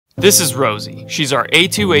This is Rosie. She's our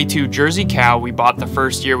A2 Jersey cow we bought the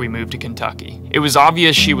first year we moved to Kentucky. It was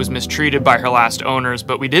obvious she was mistreated by her last owners,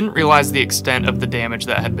 but we didn't realize the extent of the damage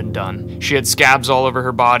that had been done. She had scabs all over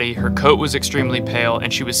her body, her coat was extremely pale,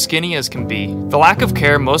 and she was skinny as can be. The lack of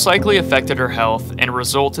care most likely affected her health and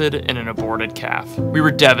resulted in an aborted calf. We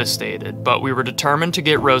were devastated, but we were determined to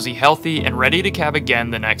get Rosie healthy and ready to calve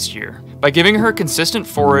again the next year. By giving her consistent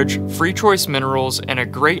forage, free choice minerals, and a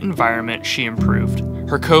great environment, she improved.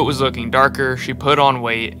 Her coat was looking darker, she put on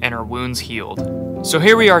weight, and her wounds healed. So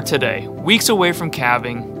here we are today, weeks away from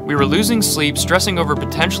calving. We were losing sleep, stressing over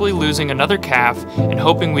potentially losing another calf, and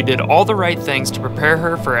hoping we did all the right things to prepare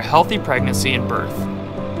her for a healthy pregnancy and birth.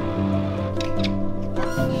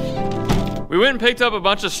 We went and picked up a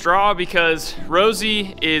bunch of straw because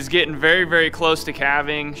Rosie is getting very, very close to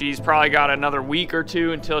calving. She's probably got another week or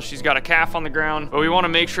two until she's got a calf on the ground, but we want to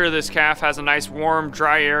make sure this calf has a nice warm,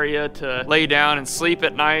 dry area to lay down and sleep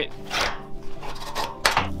at night.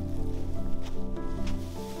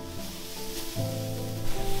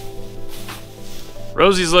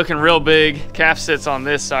 Rosie's looking real big. Calf sits on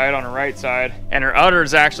this side, on her right side, and her udder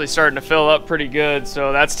is actually starting to fill up pretty good,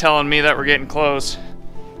 so that's telling me that we're getting close.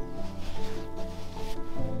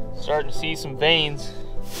 Starting to see some veins.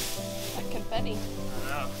 Like confetti. I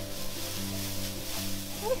know.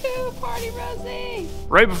 Woohoo, party Rosie!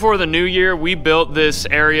 Right before the new year, we built this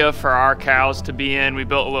area for our cows to be in. We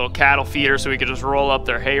built a little cattle feeder so we could just roll up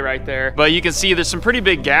their hay right there. But you can see there's some pretty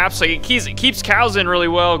big gaps. Like it keeps cows in really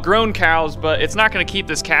well, grown cows, but it's not gonna keep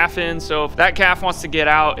this calf in. So if that calf wants to get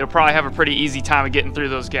out, it'll probably have a pretty easy time of getting through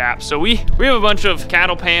those gaps. So we have a bunch of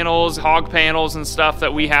cattle panels, hog panels and stuff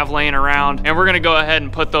that we have laying around. And we're gonna go ahead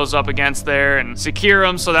and put those up against there and secure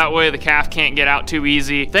them so that way the calf can't get out too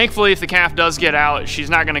easy. Thankfully, if the calf does get out, she's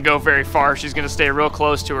not gonna go very far. She's gonna stay real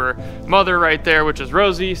close to her mother right there, which is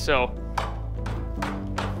Rosie, so.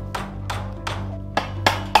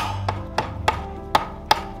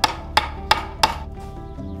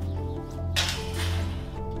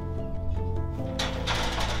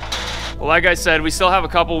 Well, like I said, we still have a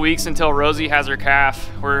couple weeks until Rosie has her calf.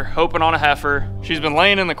 We're hoping on a heifer. She's been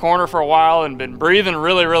laying in the corner for a while and been breathing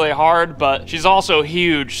really, really hard, but she's also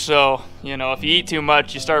huge, so, you know, if you eat too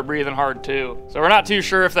much, you start breathing hard too. So we're not too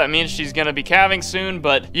sure if that means she's gonna be calving soon,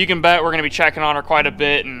 but you can bet we're gonna be checking on her quite a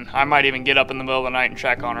bit, and I might even get up in the middle of the night and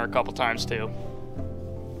check on her a couple times too.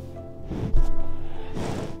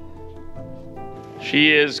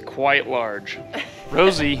 She is quite large.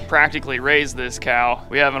 Rosie practically raised this cow.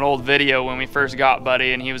 We have an old video when we first got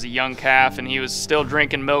Buddy and he was a young calf and he was still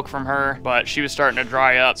drinking milk from her, but she was starting to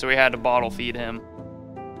dry up, so we had to bottle feed him.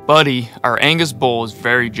 Buddy, our Angus bull, is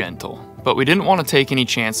very gentle, but we didn't want to take any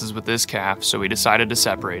chances with this calf, so we decided to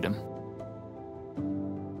separate him.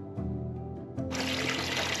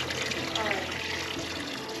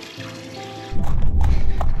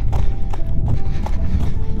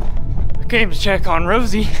 I came to check on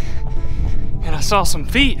Rosie, and I saw some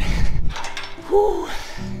feet. Whew.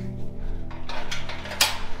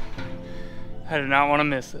 I did not want to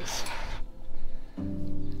miss this.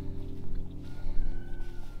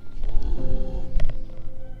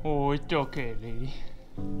 Oh, it's okay, lady.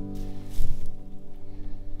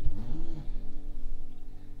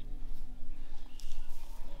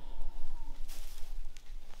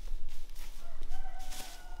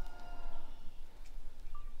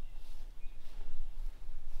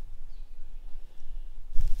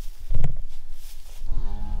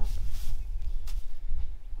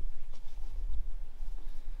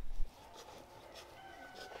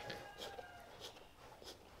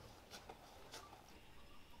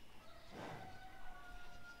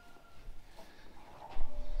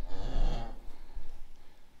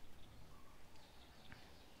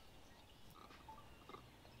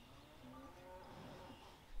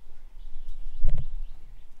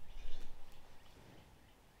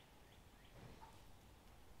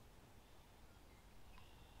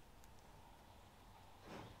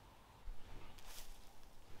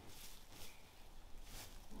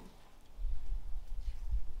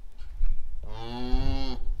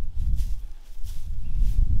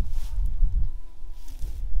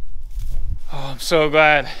 I'm so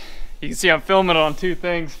glad. You can see I'm filming it on two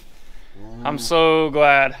things. I'm so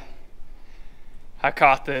glad I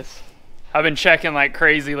caught this. I've been checking like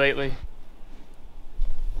crazy lately.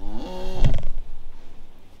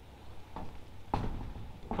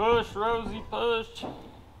 Push, Rosie, push.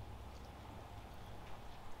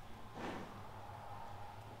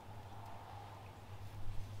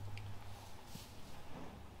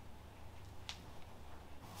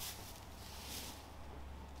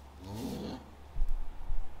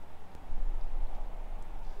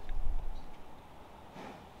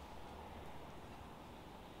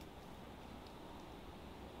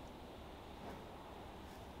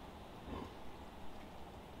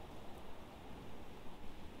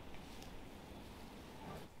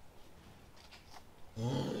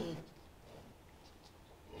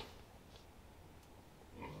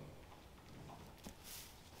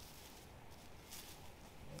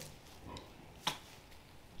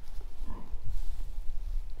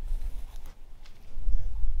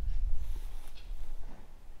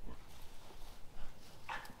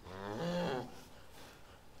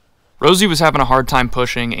 Rosie was having a hard time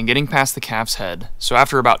pushing and getting past the calf's head, so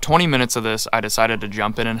after about 20 minutes of this, I decided to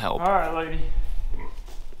jump in and help. All right, lady.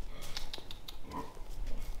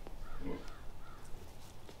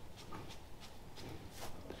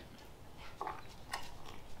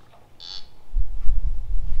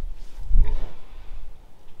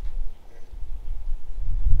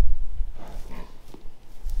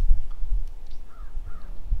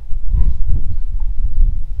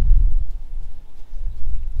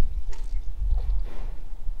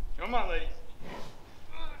 Come on, ladies.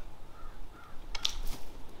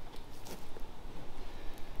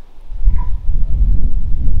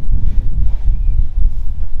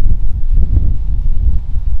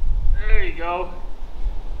 There you go.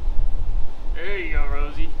 There you go,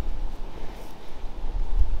 Rosie.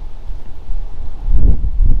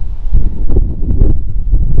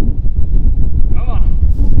 Come on.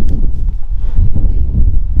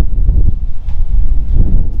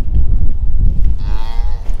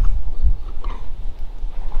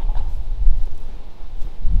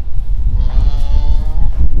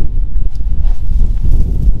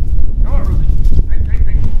 Come on, Rosie. Hey.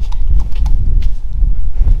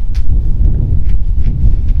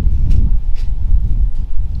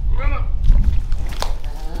 Come on.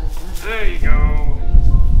 There you go.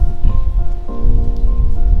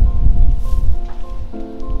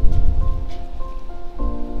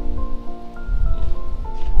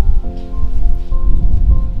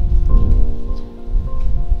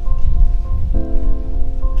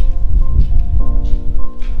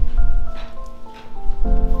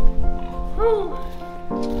 Whew.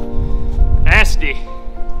 Nasty.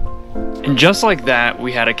 And just like that,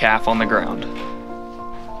 we had a calf on the ground.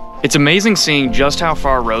 It's amazing seeing just how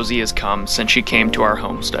far Rosie has come since she came to our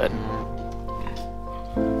homestead.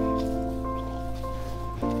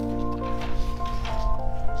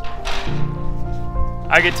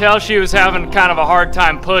 I could tell she was having kind of a hard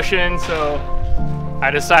time pushing, so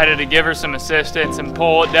I decided to give her some assistance and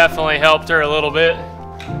pull. It definitely helped her a little bit.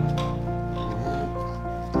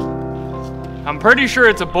 I'm pretty sure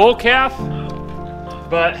it's a bull calf,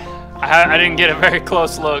 but I didn't get a very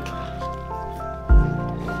close look.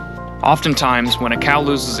 Oftentimes, when a cow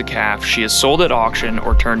loses a calf, she is sold at auction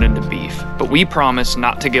or turned into beef, but we promise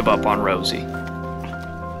not to give up on Rosie. Good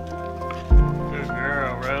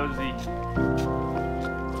girl, Rosie.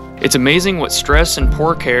 It's amazing what stress and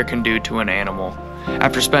poor care can do to an animal.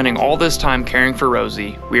 After spending all this time caring for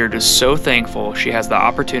Rosie, we are just so thankful she has the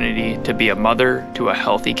opportunity to be a mother to a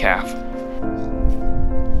healthy calf.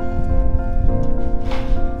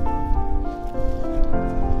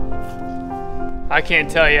 I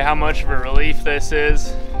can't tell you how much of a relief this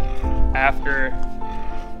is after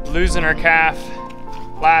losing her calf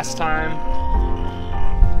last time.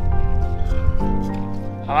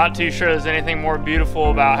 I'm not too sure there's anything more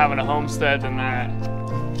beautiful about having a homestead than that.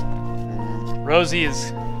 Rosie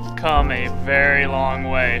has come a very long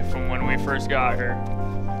way from when we first got her.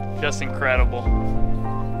 Just incredible.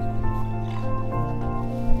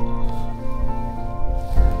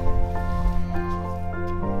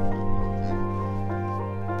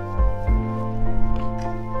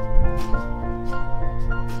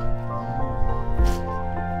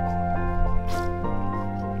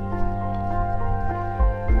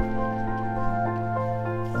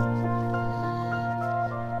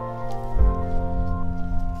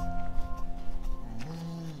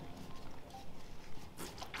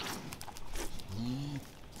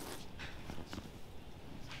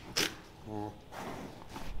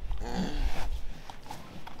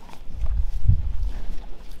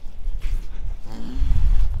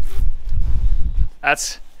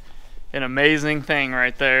 That's an amazing thing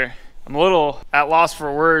right there. I'm a little at loss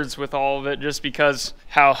for words with all of it just because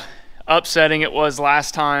how upsetting it was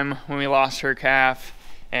last time when we lost her calf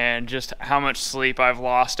and just how much sleep I've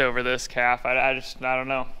lost over this calf. I don't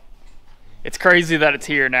know. It's crazy that it's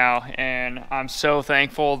here now, and I'm so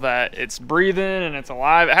thankful that it's breathing and it's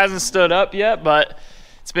alive. It hasn't stood up yet, but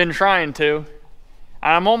it's been trying to.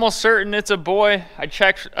 I'm almost certain it's a boy. I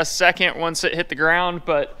checked a second once it hit the ground,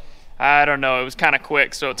 but I don't know. It was kind of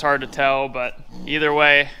quick, so it's hard to tell. But either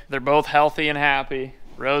way, they're both healthy and happy.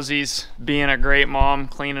 Rosie's being a great mom,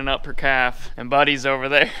 cleaning up her calf, and Buddy's over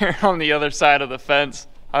there on the other side of the fence.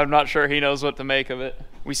 I'm not sure he knows what to make of it.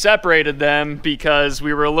 We separated them because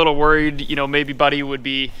we were a little worried, maybe Buddy would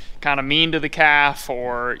be kind of mean to the calf,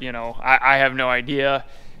 or, I have no idea.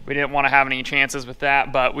 we didn't want to have any chances with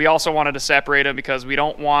that, but we also wanted to separate him because we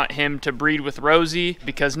don't want him to breed with Rosie,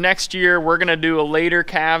 because next year we're going to do a later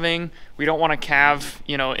calving. We don't want to calve,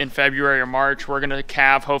 you know, in February or March. We're going to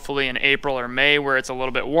calve hopefully in April or May where it's a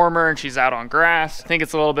little bit warmer and she's out on grass. I think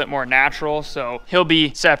it's a little bit more natural, so he'll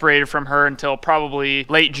be separated from her until probably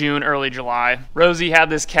late June, early July. Rosie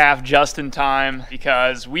had this calf just in time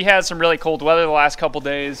because we had some really cold weather the last couple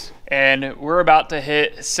days, and we're about to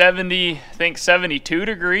hit 70, I think 72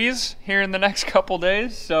 degrees here in the next couple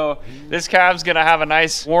days. So this calf's gonna have a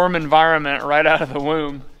nice warm environment right out of the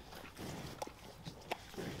womb.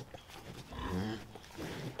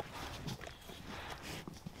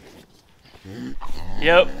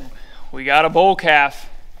 Yep, we got a bull calf.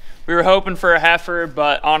 We were hoping for a heifer,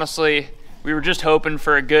 but honestly, we were just hoping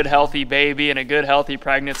for a good healthy baby and a good healthy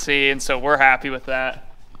pregnancy, and so we're happy with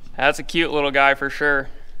that. That's a cute little guy for sure.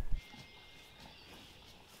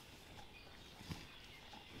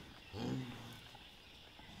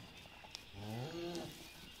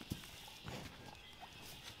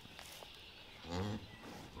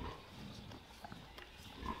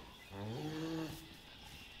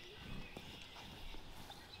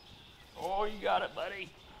 Oh, you got it, buddy.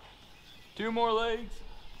 2 more legs.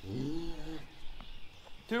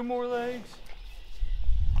 2 more legs.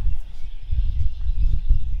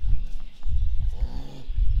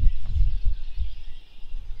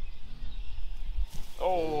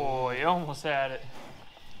 Oh, you almost had it.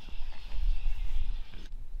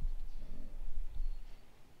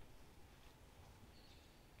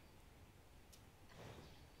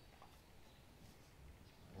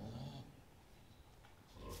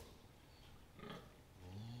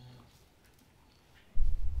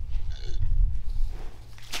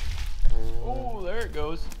 Oh, there it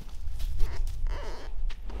goes.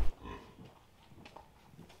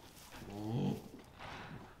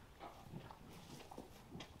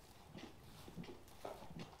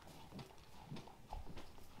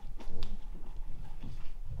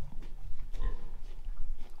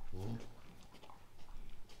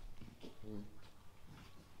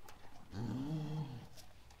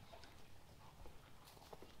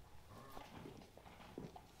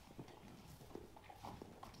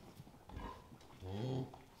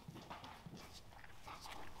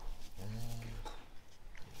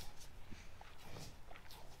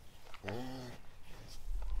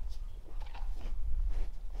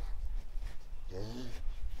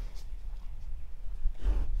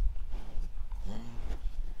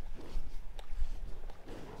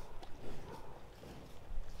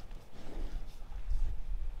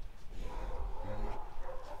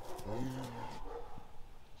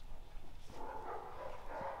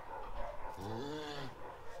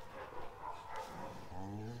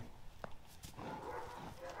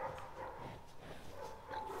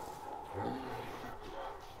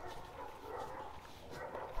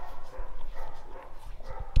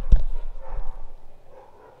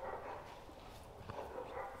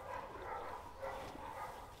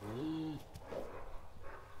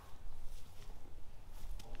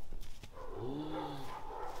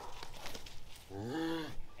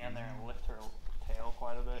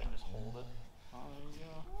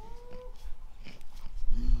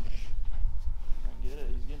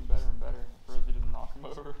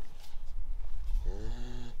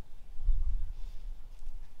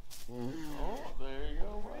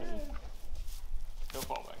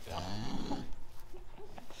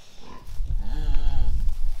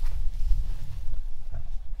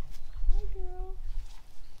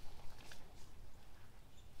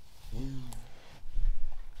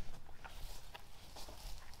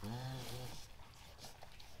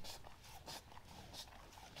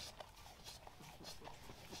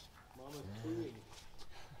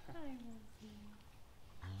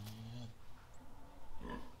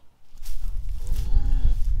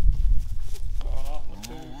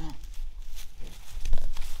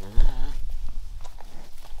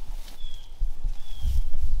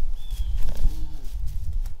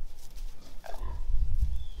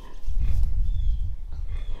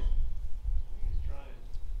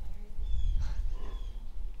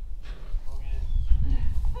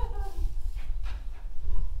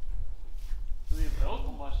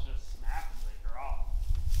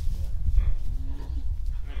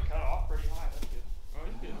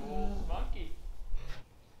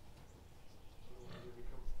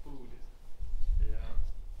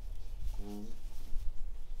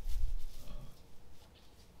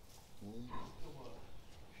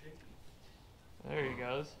 There he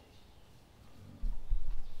goes.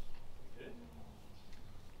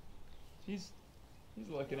 He's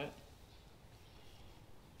looking at.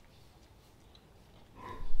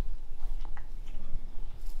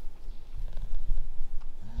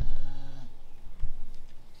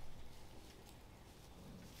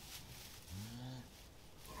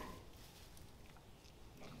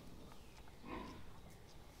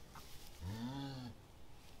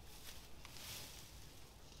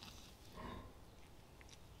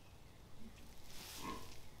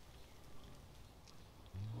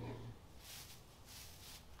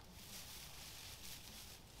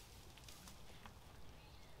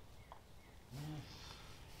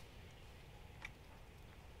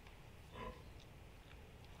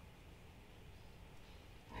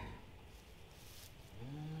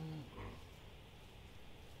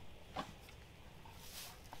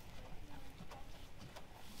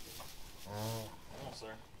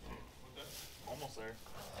 there.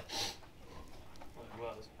 Well, it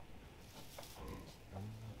was.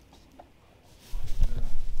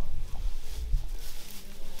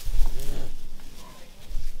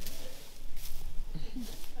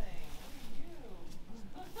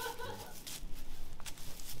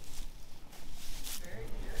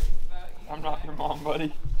 I'm not your mom,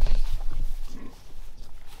 buddy.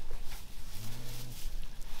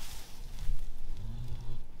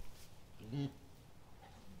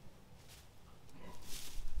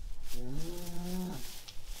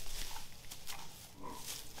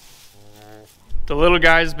 The little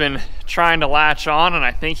guy's been trying to latch on, and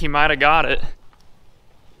I think he might have got it.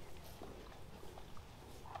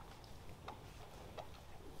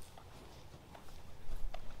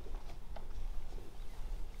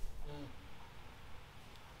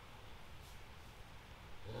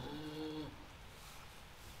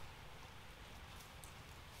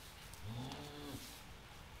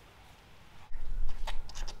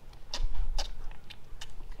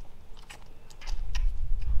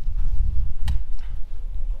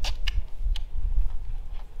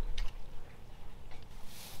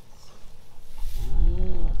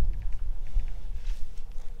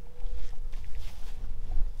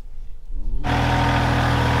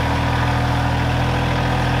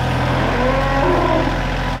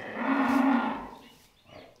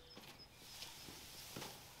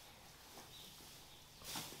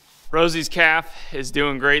 Rosie's calf is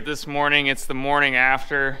doing great this morning. It's the morning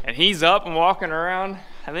after, and he's up and walking around.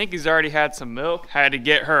 I think he's already had some milk. I had to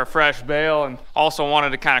get her a fresh bale and also wanted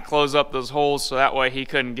to kind of close up those holes so that way he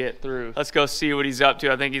couldn't get through. Let's go see what he's up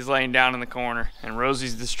to. I think he's laying down in the corner, and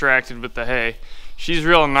Rosie's distracted with the hay. She's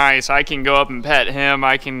real nice. I can go up and pet him.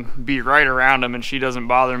 I can be right around him, and she doesn't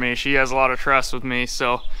bother me. She has a lot of trust with me,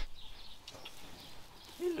 so.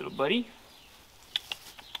 Hey, little buddy.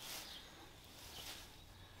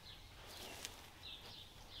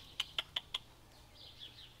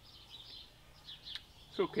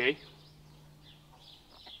 It's okay.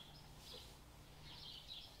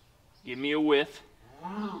 Give me a whiff.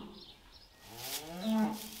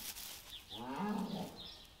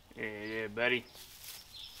 Yeah, buddy.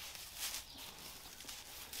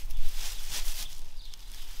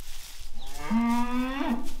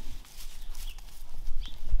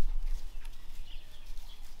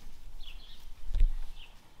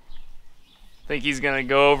 I think he's gonna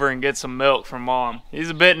go over and get some milk from Mom. He's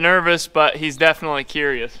a bit nervous, but he's definitely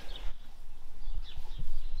curious.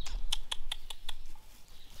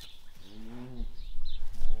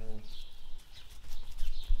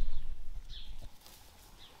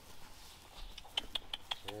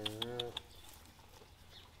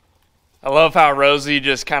 I love how Rosie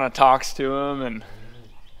just kind of talks to him, and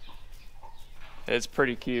it's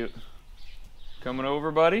pretty cute. Coming over,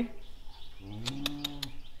 buddy?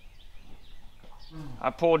 I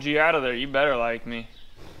pulled you out of there. You better like me.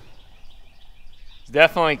 He's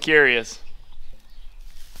definitely curious.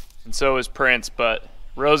 And so is Prince, but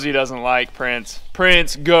Rosie doesn't like Prince.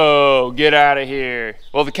 Prince, go. Get out of here.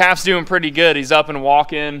 Well, the calf's doing pretty good. He's up and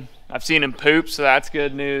walking. I've seen him poop, so that's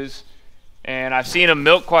good news. And I've seen him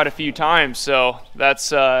milk quite a few times, so that's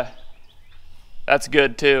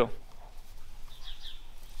good too.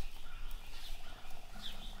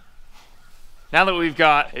 Now that we've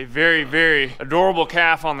got a very, very adorable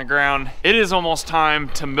calf on the ground, it is almost time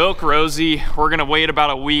to milk Rosie. We're gonna wait about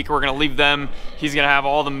a week. We're gonna leave them. He's gonna have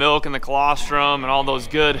all the milk and the colostrum and all those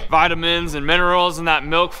good vitamins and minerals in that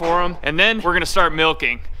milk for him. And then we're gonna start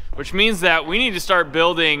milking, which means that we need to start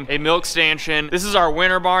building a milk stanchion. This is our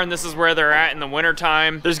winter barn. This is where they're at in the winter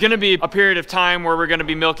time. There's gonna be a period of time where we're gonna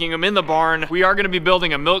be milking them in the barn. We are gonna be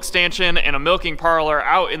building a milk stanchion and a milking parlor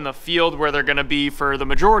out in the field where they're gonna be for the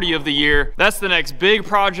majority of the year. That's the next big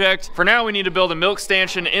project. For now, we need to build a milk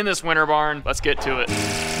stanchion in this winter barn. Let's get to it.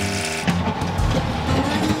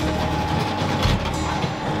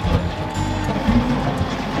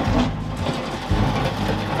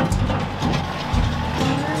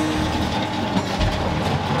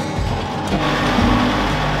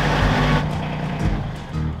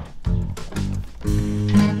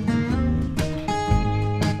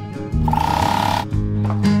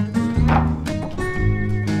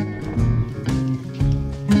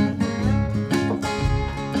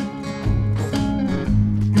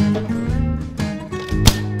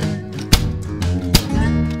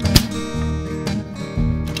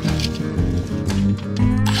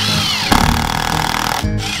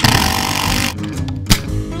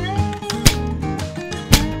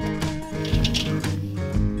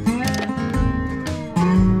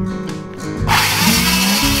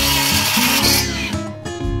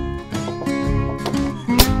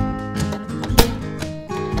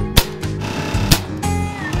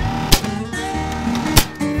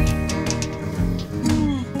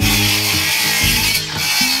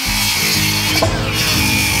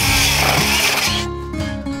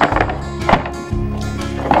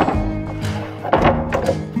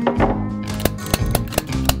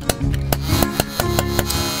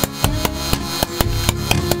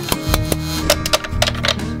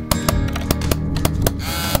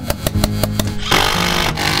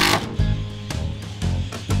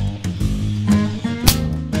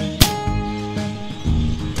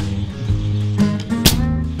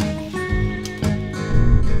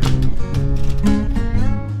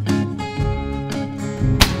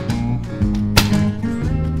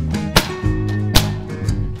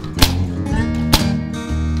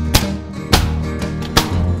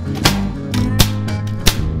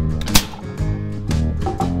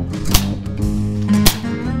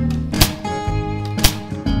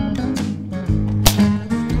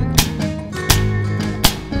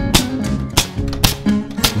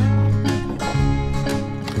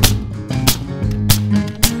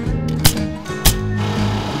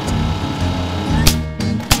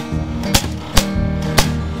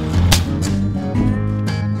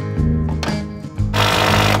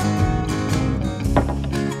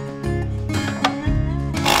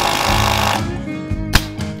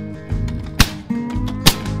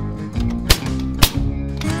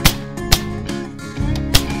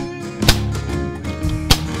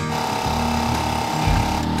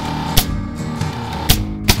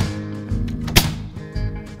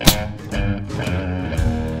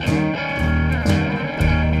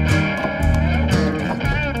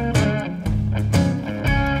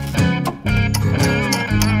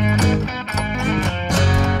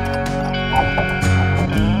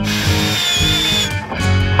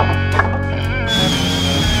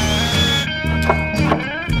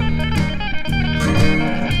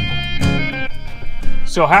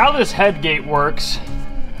 So how this head gate works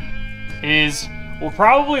is we'll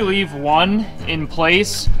probably leave one in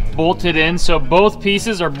place, bolted in, so both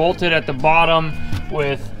pieces are bolted at the bottom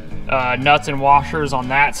with nuts and washers on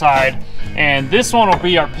that side, and this one will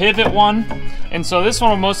be our pivot one, and so this one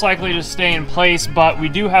will most likely just stay in place, but we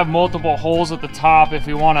do have multiple holes at the top if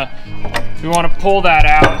we want to pull that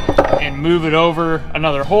out and move it over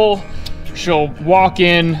another hole. She'll walk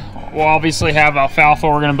in. We'll obviously have alfalfa.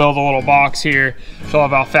 We're going to build a little box here. She'll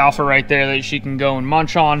have alfalfa right there that she can go and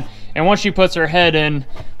munch on, and once she puts her head in,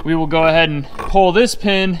 we will go ahead and pull this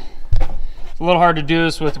pin. It's a little hard to do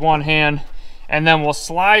this with one hand, and then we'll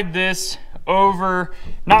slide this over.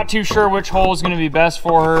 Not too sure which hole is going to be best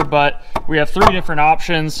for her, but we have 3 different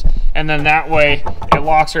options, and then that way it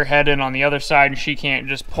locks her head in on the other side and she can't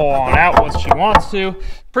just pull on out what she wants to.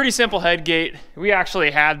 Pretty simple head gate. We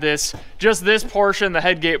actually had this, just this portion, the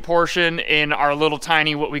head gate portion, in our little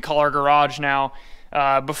tiny, what we call our garage now,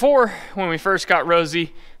 before when we first got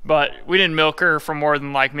Rosie, but we didn't milk her for more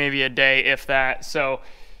than like maybe a day, if that, so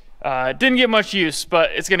didn't get much use,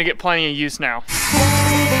 but it's gonna get plenty of use now.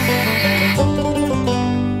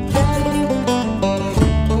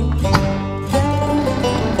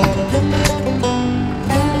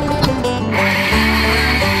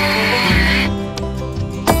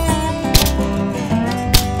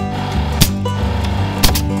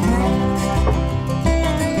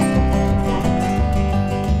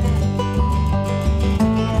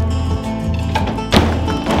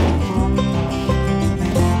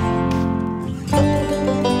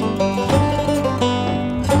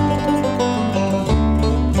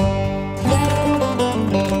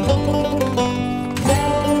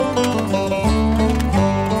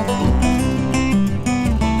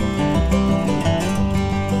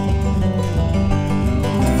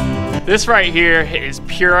 This right here is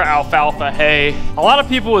pure alfalfa hay. A lot of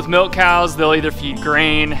people with milk cows, they'll either feed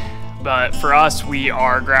grain, but for us, we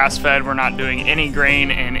are grass-fed. We're not doing any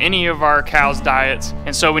grain in any of our cows' diets,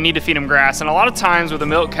 and so we need to feed them grass. And a lot of times with a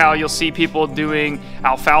milk cow, you'll see people doing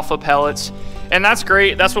alfalfa pellets, and that's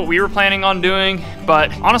great. That's what we were planning on doing, but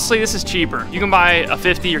honestly, this is cheaper. You can buy a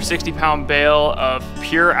 50 or 60 pound bale of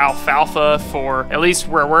pure alfalfa for, at least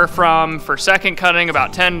where we're from, for second cutting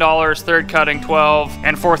about $10, third cutting $12,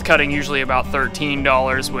 and fourth cutting usually about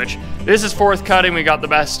 $13, which this is fourth cutting. We got the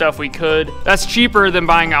best stuff we could. That's cheaper than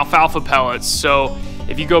buying alfalfa pellets. So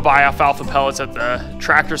if you go buy alfalfa pellets at the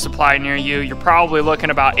Tractor Supply near you, you're probably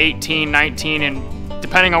looking about 18, 19, and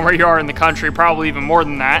depending on where you are in the country, probably even more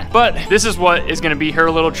than that. But this is what is gonna be her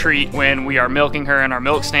little treat when we are milking her in our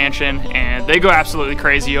milk stanchion, and they go absolutely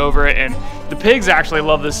crazy over it, and the pigs actually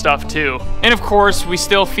love this stuff too. And of course, we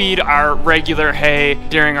still feed our regular hay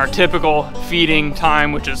during our typical feeding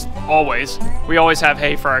time, which is always. We always have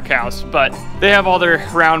hay for our cows, but they have all their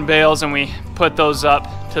round bales, and we put those up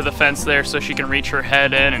to the fence there so she can reach her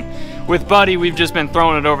head in. And with Buddy, we've just been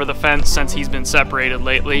throwing it over the fence since he's been separated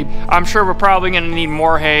lately. I'm sure we're probably gonna need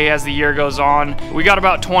more hay as the year goes on. We got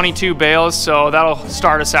about 22 bales, so that'll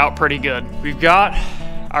start us out pretty good. We've got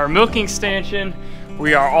our milking stanchion.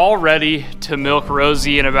 We are all ready to milk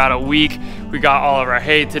Rosie in about a week. We got all of our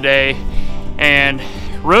hay today, and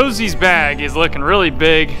Rosie's bag is looking really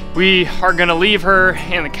big. We are gonna leave her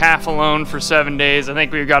and the calf alone for 7 days. I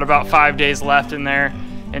think we've got about 5 days left in there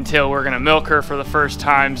until we're gonna milk her for the first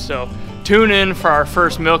time. So tune in for our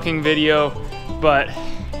first milking video. But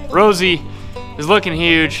Rosie is looking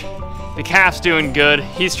huge. The calf's doing good.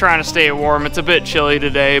 He's trying to stay warm. It's a bit chilly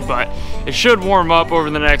today, but it should warm up over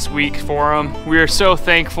the next week for him. We are so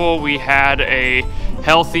thankful we had a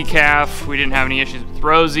healthy calf. We didn't have any issues with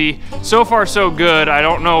Rosie. So far, so good. I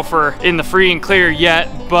don't know if we're in the free and clear yet,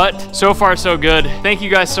 but so far, so good. Thank you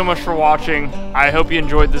guys so much for watching. I hope you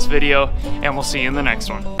enjoyed this video, and we'll see you in the next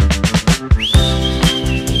one.